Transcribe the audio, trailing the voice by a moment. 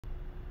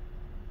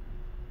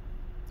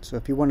So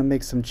if you want to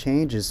make some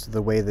changes to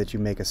the way that you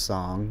make a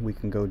song, we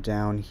can go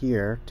down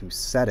here to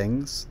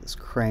Settings, this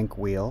crank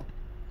wheel.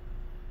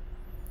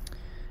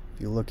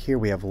 If you look here,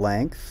 we have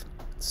length.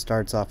 It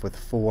starts off with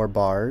 4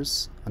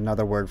 bars.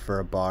 Another word for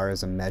a bar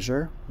is a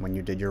measure. When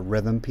you did your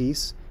rhythm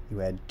piece, you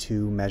had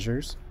 2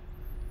 measures.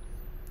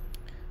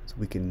 So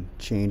we can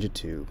change it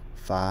to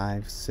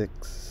 5,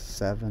 6,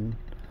 7,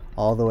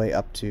 all the way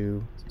up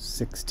to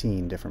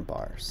 16 different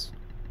bars.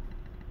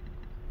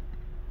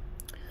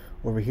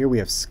 Over here we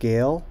have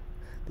scale.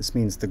 This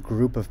means the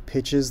group of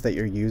pitches that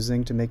you're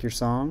using to make your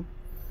song.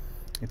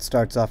 It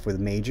starts off with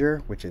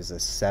major, which is a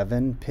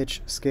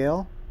 7-pitch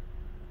scale.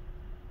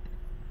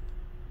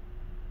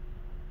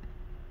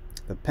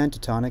 The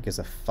pentatonic is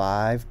a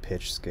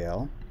 5-pitch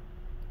scale.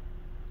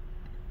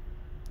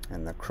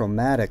 And the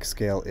chromatic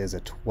scale is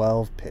a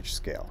 12-pitch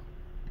scale.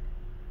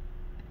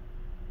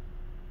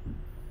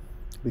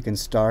 We can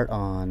start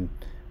on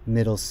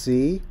middle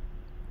C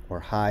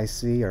or high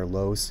C or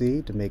low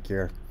C to make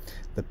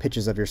the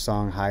pitches of your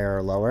song higher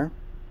or lower.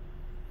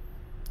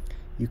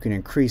 You can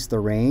increase the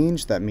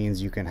range. That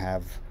means you can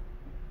have,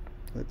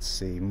 let's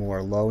see,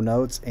 more low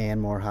notes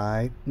and more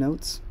high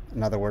notes.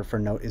 Another word for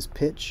note is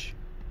pitch.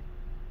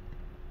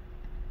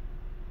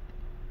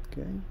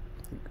 Okay.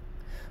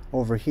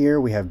 Over here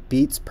we have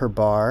beats per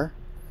bar.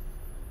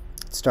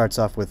 It starts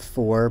off with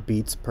 4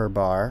 beats per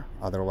bar,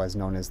 otherwise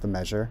known as the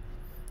measure,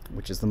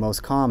 which is the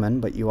most common,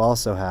 but you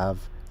also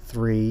have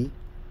 3,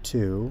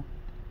 2,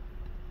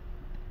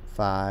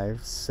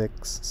 5,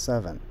 6,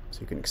 7.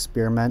 So you can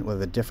experiment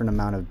with a different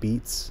amount of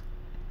beats.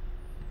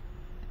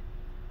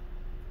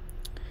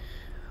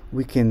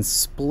 We can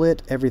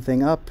split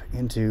everything up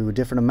into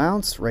different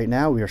amounts. Right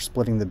now we are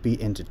splitting the beat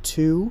into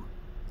 2.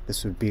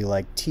 This would be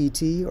like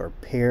TT or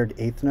paired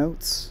eighth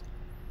notes.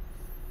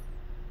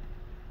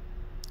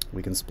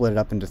 We can split it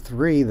up into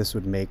 3. This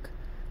would make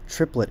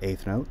triplet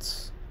eighth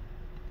notes.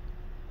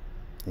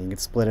 And you can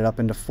split it up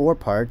into 4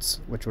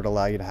 parts, which would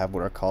allow you to have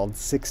what are called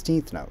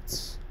 16th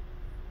notes.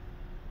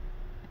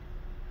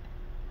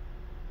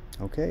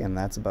 Okay, and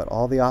that's about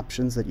all the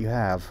options that you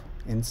have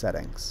in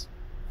settings.